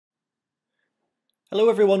Hello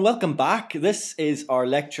everyone, welcome back. This is our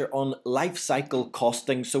lecture on life cycle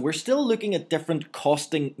costing. So we're still looking at different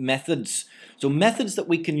costing methods. So methods that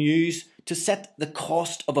we can use to set the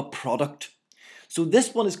cost of a product. So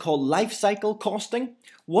this one is called life cycle costing.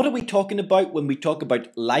 What are we talking about when we talk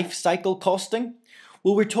about life cycle costing?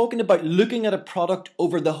 Well, we're talking about looking at a product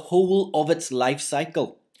over the whole of its life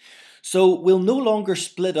cycle. So we'll no longer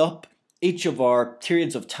split up each of our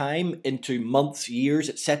periods of time into months, years,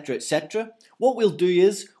 etc., etc. What we'll do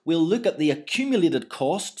is we'll look at the accumulated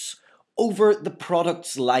costs over the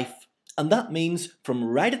product's life. And that means from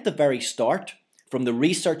right at the very start, from the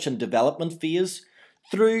research and development phase,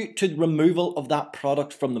 through to the removal of that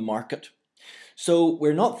product from the market. So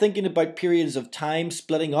we're not thinking about periods of time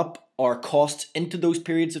splitting up our costs into those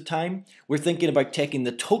periods of time. We're thinking about taking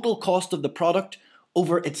the total cost of the product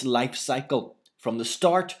over its life cycle, from the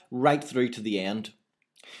start right through to the end.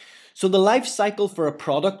 So the life cycle for a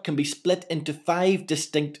product can be split into 5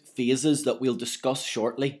 distinct phases that we'll discuss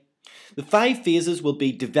shortly. The 5 phases will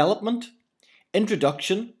be development,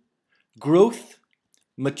 introduction, growth,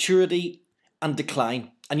 maturity, and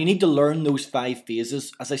decline. And you need to learn those 5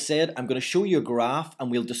 phases. As I said, I'm going to show you a graph and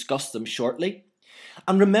we'll discuss them shortly.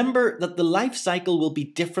 And remember that the life cycle will be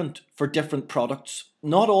different for different products.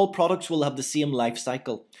 Not all products will have the same life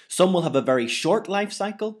cycle. Some will have a very short life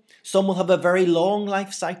cycle. Some will have a very long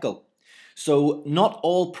life cycle. So not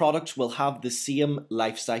all products will have the same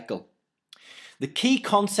life cycle. The key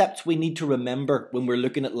concepts we need to remember when we're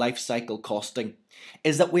looking at life cycle costing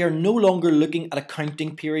is that we are no longer looking at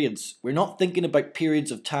accounting periods. We're not thinking about periods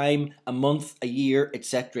of time, a month, a year,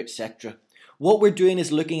 etc., etc. What we're doing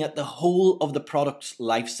is looking at the whole of the product's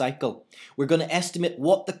life cycle. We're going to estimate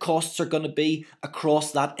what the costs are going to be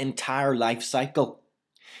across that entire life cycle.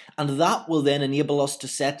 And that will then enable us to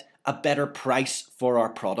set a better price for our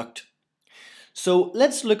product. So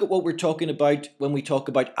let's look at what we're talking about when we talk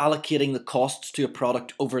about allocating the costs to a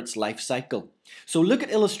product over its life cycle. So look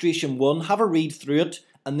at illustration 1, have a read through it,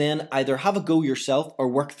 and then either have a go yourself or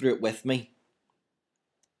work through it with me.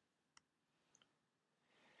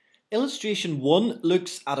 Illustration 1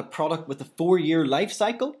 looks at a product with a 4-year life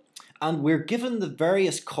cycle, and we're given the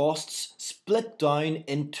various costs split down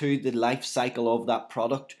into the life cycle of that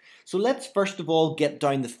product. So let's first of all get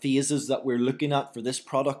down the phases that we're looking at for this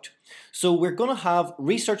product. So we're going to have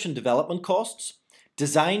research and development costs,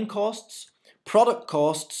 design costs, product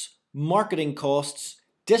costs, marketing costs,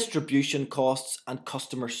 distribution costs, and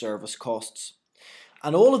customer service costs.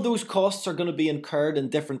 And all of those costs are going to be incurred in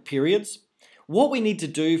different periods. What we need to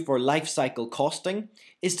do for life cycle costing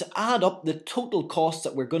is to add up the total costs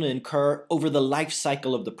that we're going to incur over the life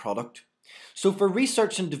cycle of the product. So for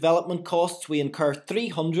research and development costs, we incur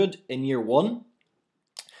 300 in year 1,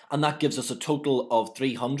 and that gives us a total of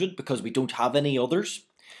 300 because we don't have any others.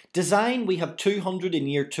 Design, we have 200 in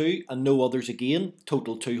year 2 and no others again,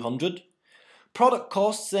 total 200. Product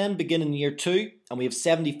costs then begin in year 2 and we have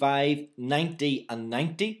 75, 90 and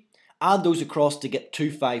 90. Add those across to get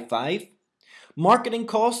 255. Marketing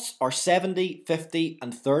costs are 70, 50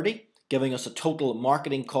 and 30, giving us a total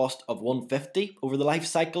marketing cost of 150 over the life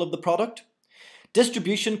cycle of the product.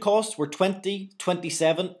 Distribution costs were 20,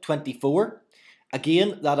 27, 24.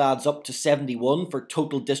 Again, that adds up to 71 for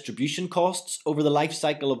total distribution costs over the life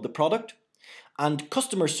cycle of the product. And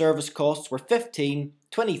customer service costs were 15,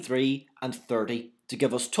 23 and 30 to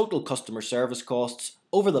give us total customer service costs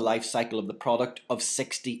over the life cycle of the product of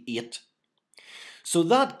 68. So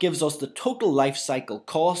that gives us the total life cycle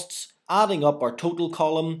costs, adding up our total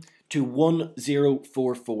column to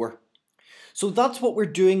 1044. So that's what we're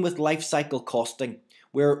doing with life cycle costing,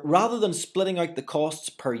 where rather than splitting out the costs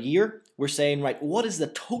per year, we're saying, right, what is the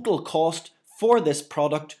total cost for this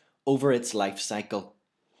product over its life cycle?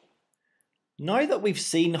 Now that we've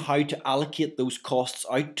seen how to allocate those costs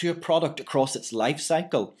out to a product across its life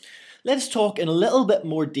cycle, let's talk in a little bit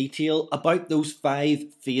more detail about those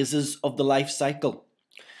 5 phases of the life cycle.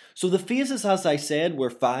 So the phases, as I said, were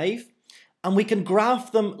 5, and we can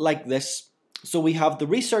graph them like this. So we have the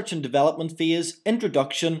research and development phase,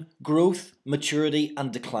 introduction, growth, maturity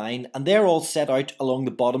and decline, and they're all set out along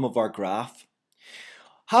the bottom of our graph.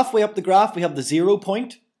 Halfway up the graph we have the 0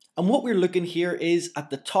 point, and what we're looking here is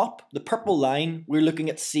at the top, the purple line, we're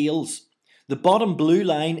looking at sales. The bottom blue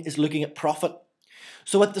line is looking at profit.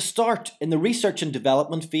 So at the start, in the research and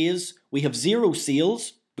development phase, we have 0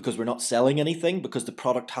 sales because we're not selling anything because the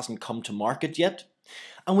product hasn't come to market yet.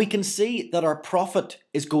 And we can see that our profit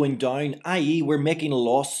is going down, i.e. we're making a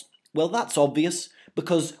loss. Well, that's obvious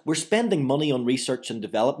because we're spending money on research and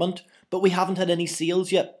development, but we haven't had any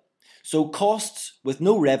sales yet. So costs with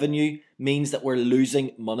no revenue means that we're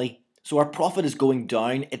losing money. So our profit is going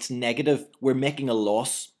down, it's negative, we're making a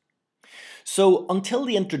loss. So until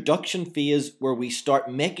the introduction phase where we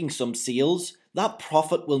start making some sales, that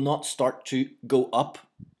profit will not start to go up.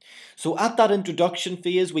 So at that introduction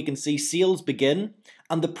phase, we can see sales begin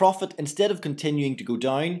and the profit, instead of continuing to go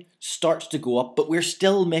down, starts to go up, but we're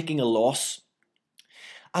still making a loss.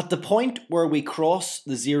 At the point where we cross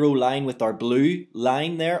the zero line with our blue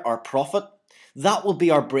line there, our profit, that will be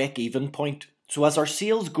our break-even point. So as our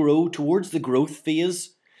sales grow towards the growth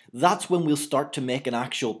phase, that's when we'll start to make an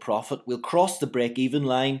actual profit. We'll cross the break-even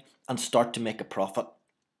line and start to make a profit.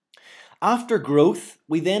 After growth,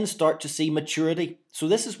 we then start to see maturity. So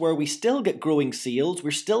this is where we still get growing sales,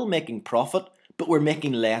 we're still making profit, but we're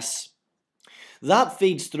making less. That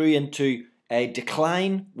feeds through into a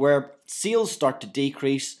decline where sales start to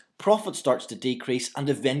decrease, profit starts to decrease, and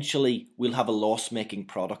eventually we'll have a loss-making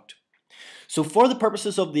product. So for the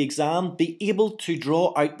purposes of the exam, be able to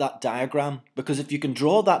draw out that diagram, because if you can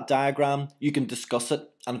draw that diagram, you can discuss it.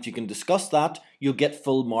 And if you can discuss that, you'll get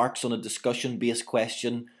full marks on a discussion-based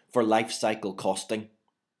question for life cycle costing.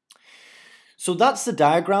 So that's the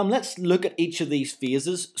diagram. Let's look at each of these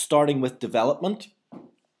phases, starting with development.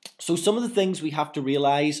 So some of the things we have to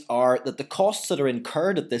realize are that the costs that are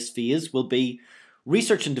incurred at this phase will be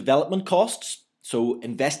research and development costs, so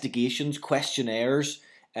investigations, questionnaires,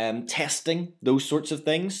 testing, those sorts of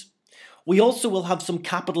things. We also will have some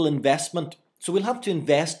capital investment, so we'll have to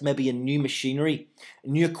invest maybe in new machinery,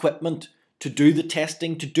 new equipment to do the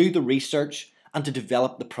testing, to do the research, and to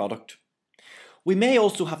develop the product. We may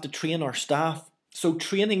also have to train our staff, so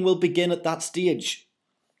training will begin at that stage.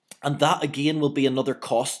 And that again will be another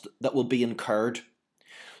cost that will be incurred.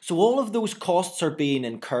 So all of those costs are being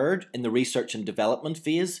incurred in the research and development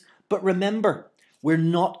phase. But remember, we're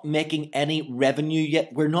not making any revenue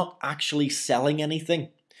yet. We're not actually selling anything.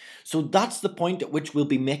 So that's the point at which we'll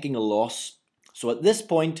be making a loss. So at this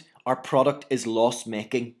point, our product is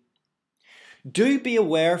loss-making. Do be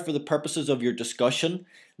aware, for the purposes of your discussion,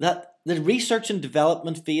 that the research and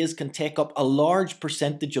development phase can take up a large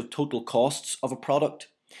percentage of total costs of a product.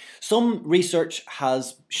 Some research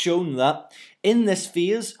has shown that in this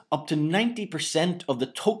phase, up to 90% of the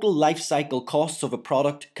total life cycle costs of a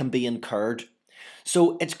product can be incurred.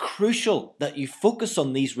 So it's crucial that you focus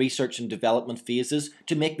on these research and development phases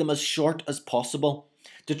to make them as short as possible,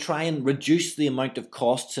 to try and reduce the amount of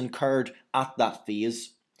costs incurred at that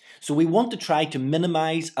phase. So we want to try to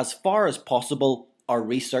minimize as far as possible our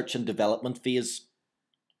research and development phase.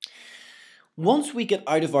 Once we get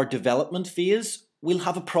out of our development phase, we'll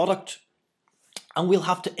have a product and we'll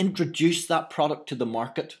have to introduce that product to the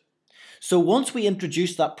market. So once we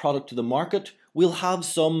introduce that product to the market, we'll have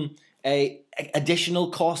some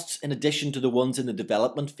additional costs in addition to the ones in the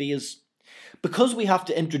development phase. Because we have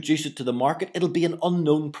to introduce it to the market, it'll be an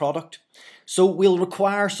unknown product. So we'll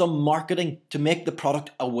require some marketing to make the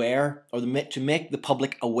product aware, or to make the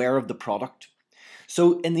public aware of the product.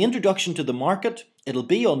 So in the introduction to the market, it'll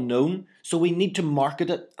be unknown, so we need to market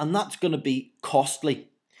it, and that's going to be costly.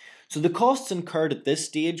 So the costs incurred at this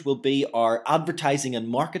stage will be our advertising and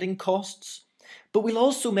marketing costs, but we'll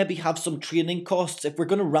also maybe have some training costs. If we're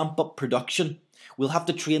going to ramp up production, we'll have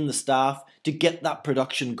to train the staff to get that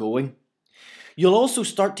production going. You'll also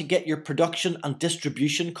start to get your production and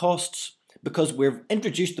distribution costs because we've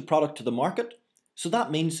introduced the product to the market, so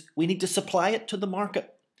that means we need to supply it to the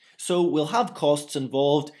market. So we'll have costs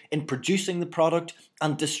involved in producing the product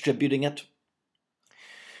and distributing it.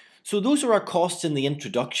 So those are our costs in the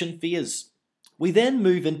introduction phase. We then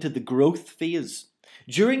move into the growth phase.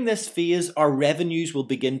 During this phase, our revenues will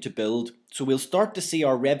begin to build. So we'll start to see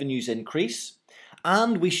our revenues increase,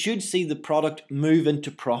 and we should see the product move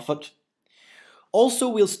into profit. Also,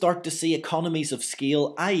 we'll start to see economies of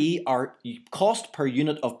scale, i.e. our cost per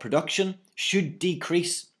unit of production should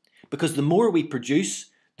decrease, because the more we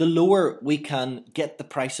produce, the lower we can get the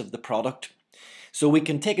price of the product. So we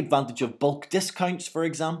can take advantage of bulk discounts, for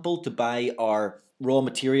example, to buy our raw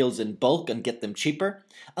materials in bulk and get them cheaper.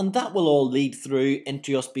 And that will all lead through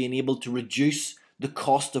into us being able to reduce the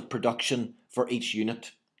cost of production for each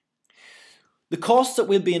unit. The costs that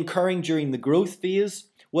we'll be incurring during the growth phase,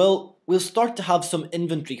 well, we'll start to have some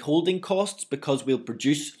inventory holding costs because we'll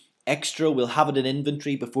produce extra, we'll have it in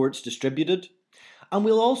inventory before it's distributed. And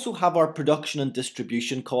we'll also have our production and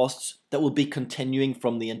distribution costs that will be continuing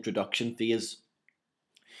from the introduction phase.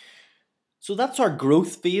 So that's our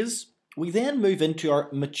growth phase. We then move into our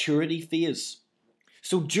maturity phase.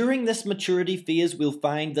 So during this maturity phase, we'll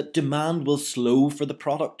find that demand will slow for the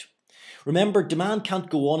product. Remember, demand can't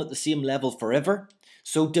go on at the same level forever,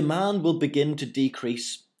 so demand will begin to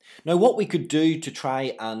decrease. Now, what we could do to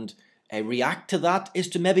try and react to that is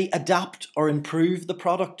to maybe adapt or improve the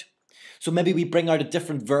product. So maybe we bring out a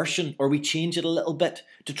different version or we change it a little bit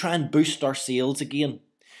to try and boost our sales again.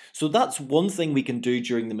 So that's one thing we can do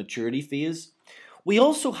during the maturity phase. We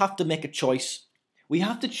also have to make a choice. We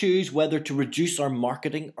have to choose whether to reduce our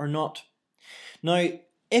marketing or not. Now,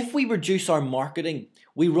 if we reduce our marketing,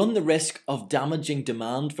 we run the risk of damaging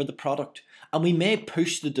demand for the product, and we may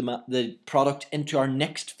push the product into our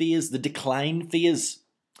next phase, the decline phase.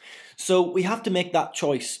 So we have to make that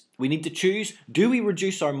choice. We need to choose, do we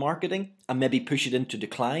reduce our marketing and maybe push it into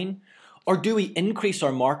decline? Or do we increase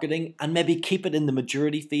our marketing and maybe keep it in the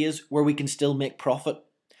maturity phase where we can still make profit?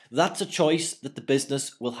 That's a choice that the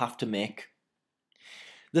business will have to make.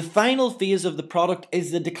 The final phase of the product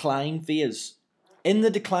is the decline phase. In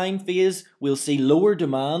the decline phase, we'll see lower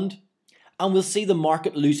demand and we'll see the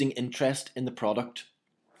market losing interest in the product.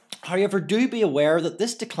 However, do be aware that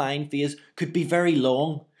this decline phase could be very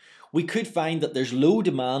long. We could find that there's low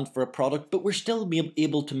demand for a product, but we're still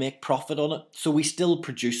able to make profit on it, so we still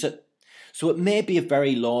produce it. So it may be a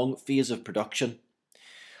very long phase of production.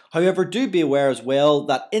 However, do be aware as well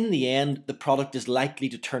that in the end, the product is likely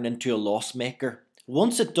to turn into a loss maker.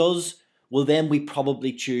 Once it does, well then we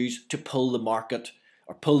probably choose to pull the market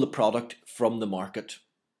or pull the product from the market.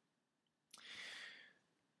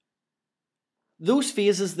 Those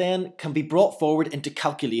phases then can be brought forward into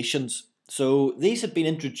calculations. So these have been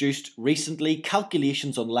introduced recently,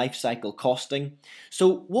 calculations on life cycle costing.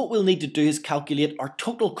 So what we'll need to do is calculate our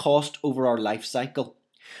total cost over our life cycle.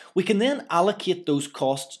 We can then allocate those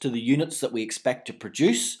costs to the units that we expect to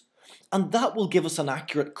produce, and that will give us an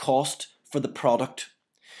accurate cost for the product.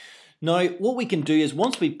 Now, what we can do is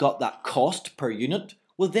once we've got that cost per unit,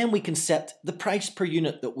 well then we can set the price per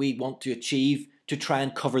unit that we want to achieve to try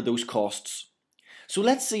and cover those costs. So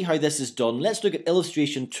let's see how this is done. Let's look at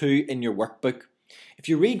illustration 2 in your workbook. If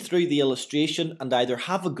you read through the illustration and either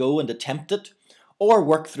have a go and attempt it, or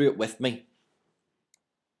work through it with me.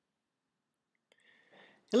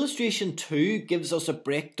 Illustration 2 gives us a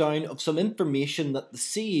breakdown of some information that the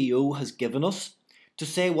CEO has given us to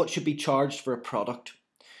say what should be charged for a product.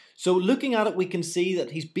 So looking at it, we can see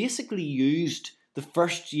that he's basically used the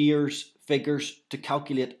first year's figures to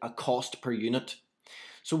calculate a cost per unit.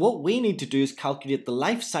 So what we need to do is calculate the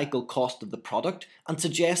life cycle cost of the product and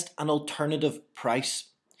suggest an alternative price.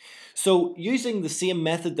 So using the same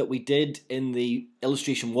method that we did in the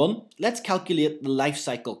illustration 1, let's calculate the life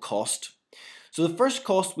cycle cost. So the first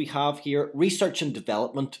cost we have here, research and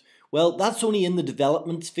development. Well, that's only in the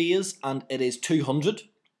development phase and it is 200.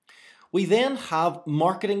 We then have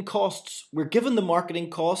marketing costs. We're given the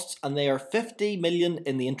marketing costs and they are 50 million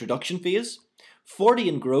in the introduction phase, 40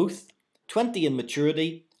 in growth, 20 in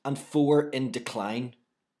maturity, and 4 in decline.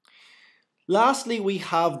 Lastly, we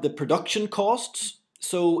have the production costs.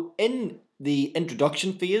 So in the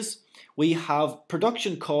introduction phase, we have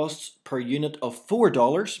production costs per unit of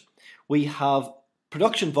 $4. We have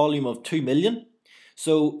production volume of 2 million.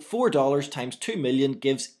 So $4 times 2 million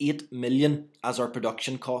gives 8 million as our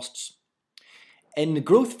production costs. In the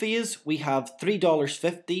growth phase, we have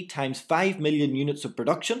 $3.50 times 5 million units of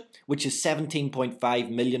production, which is 17.5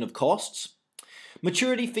 million of costs.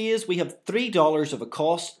 Maturity phase, we have $3 of a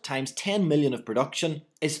cost times 10 million of production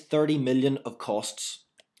is 30 million of costs.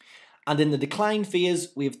 And in the decline phase,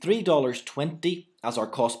 we have $3.20 as our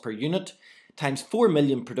cost per unit times 4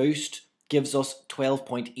 million produced gives us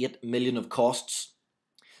 12.8 million of costs.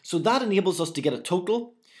 So that enables us to get a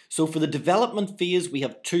total. So for the development phase, we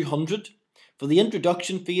have 200. For the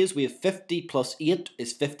introduction phase, we have 50 plus 8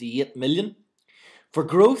 is 58 million. For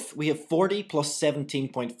growth, we have 40 plus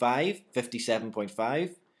 17.5,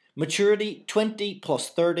 57.5. Maturity, 20 plus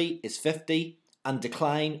 30 is 50. And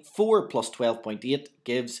decline, 4 plus 12.8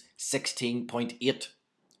 gives 16.8.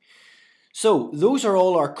 So those are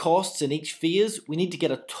all our costs in each phase. We need to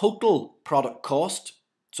get a total product cost.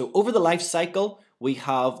 So over the life cycle, we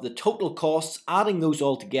have the total costs, adding those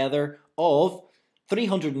all together, of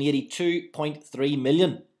 382.3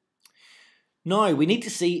 million. Now we need to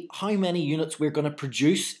see how many units we're going to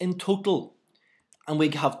produce in total. And we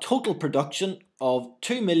have total production of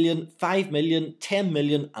 2 million, 5 million, 10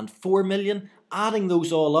 million and 4 million. Adding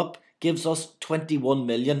those all up gives us 21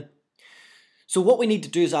 million. So what we need to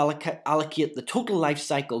do is allocate the total life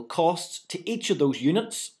cycle costs to each of those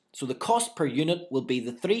units. So the cost per unit will be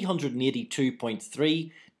the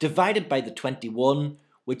 382.3 divided by the 21,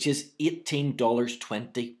 which is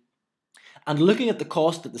 $18.20. And looking at the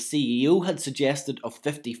cost that the CEO had suggested of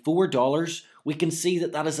 $54, we can see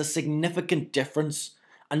that that is a significant difference.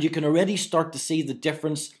 And you can already start to see the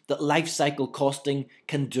difference that life cycle costing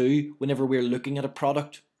can do whenever we're looking at a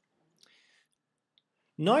product.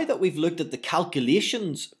 Now that we've looked at the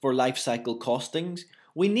calculations for life cycle costings,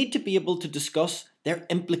 we need to be able to discuss their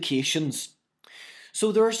implications.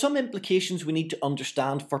 So there are some implications we need to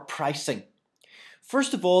understand for pricing.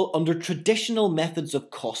 First of all, under traditional methods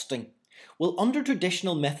of costing. Well, under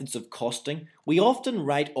traditional methods of costing, we often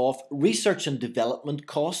write off research and development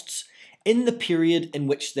costs in the period in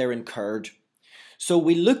which they're incurred. So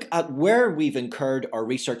we look at where we've incurred our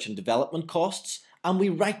research and development costs and we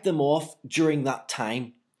write them off during that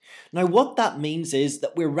time. Now what that means is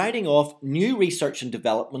that we're writing off new research and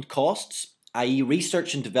development costs, i.e.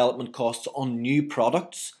 research and development costs on new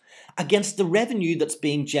products, against the revenue that's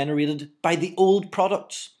being generated by the old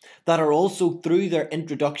products that are also through their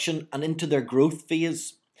introduction and into their growth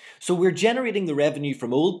phase. So we're generating the revenue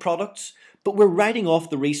from old products, but we're writing off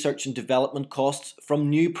the research and development costs from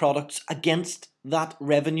new products against that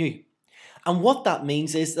revenue. And what that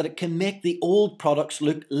means is that it can make the old products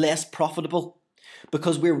look less profitable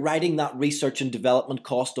because we're writing that research and development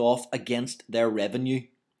cost off against their revenue.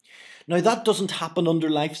 Now that doesn't happen under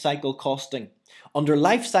life cycle costing. Under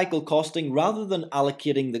life cycle costing, rather than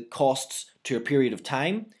allocating the costs to a period of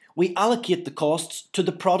time, we allocate the costs to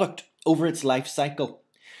the product over its life cycle.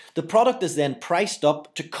 The product is then priced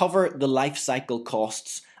up to cover the life cycle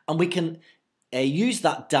costs, and we can use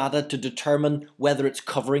that data to determine whether it's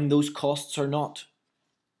covering those costs or not.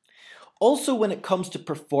 Also, when it comes to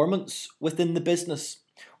performance within the business,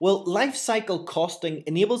 well, life cycle costing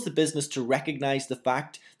enables the business to recognize the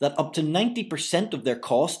fact that up to 90% of their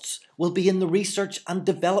costs will be in the research and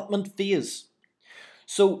development phase.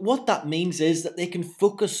 So what that means is that they can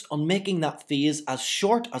focus on making that phase as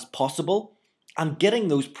short as possible and getting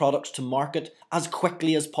those products to market as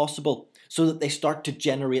quickly as possible so that they start to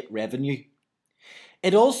generate revenue.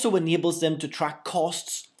 It also enables them to track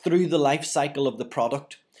costs through the life cycle of the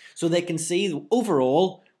product so they can see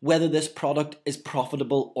overall whether this product is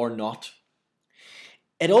profitable or not.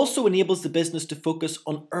 It also enables the business to focus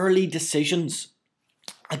on early decisions,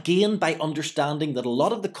 again by understanding that a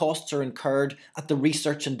lot of the costs are incurred at the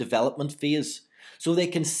research and development phase, so they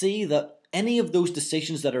can see that any of those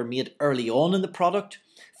decisions that are made early on in the product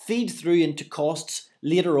feed through into costs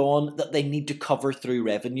later on that they need to cover through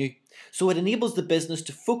revenue. So it enables the business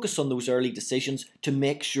to focus on those early decisions to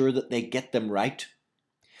make sure that they get them right.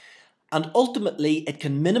 And ultimately, it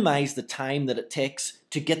can minimize the time that it takes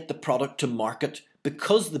to get the product to market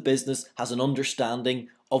because the business has an understanding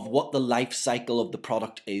of what the life cycle of the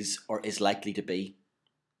product is or is likely to be.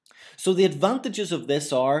 So the advantages of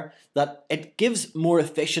this are that it gives more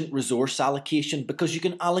efficient resource allocation because you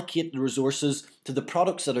can allocate the resources to the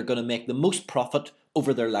products that are going to make the most profit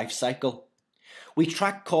over their life cycle. We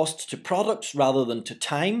track costs to products rather than to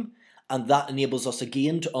time, and that enables us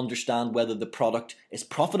again to understand whether the product is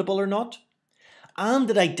profitable or not. And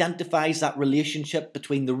it identifies that relationship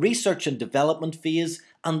between the research and development phase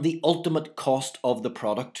and the ultimate cost of the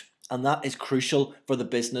product. And that is crucial for the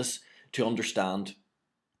business to understand.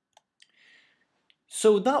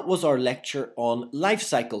 So that was our lecture on life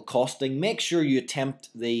cycle costing. Make sure you attempt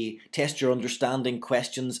the test your understanding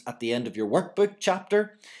questions at the end of your workbook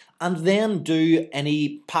chapter. And then do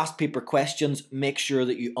any past paper questions. Make sure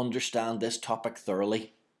that you understand this topic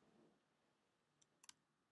thoroughly.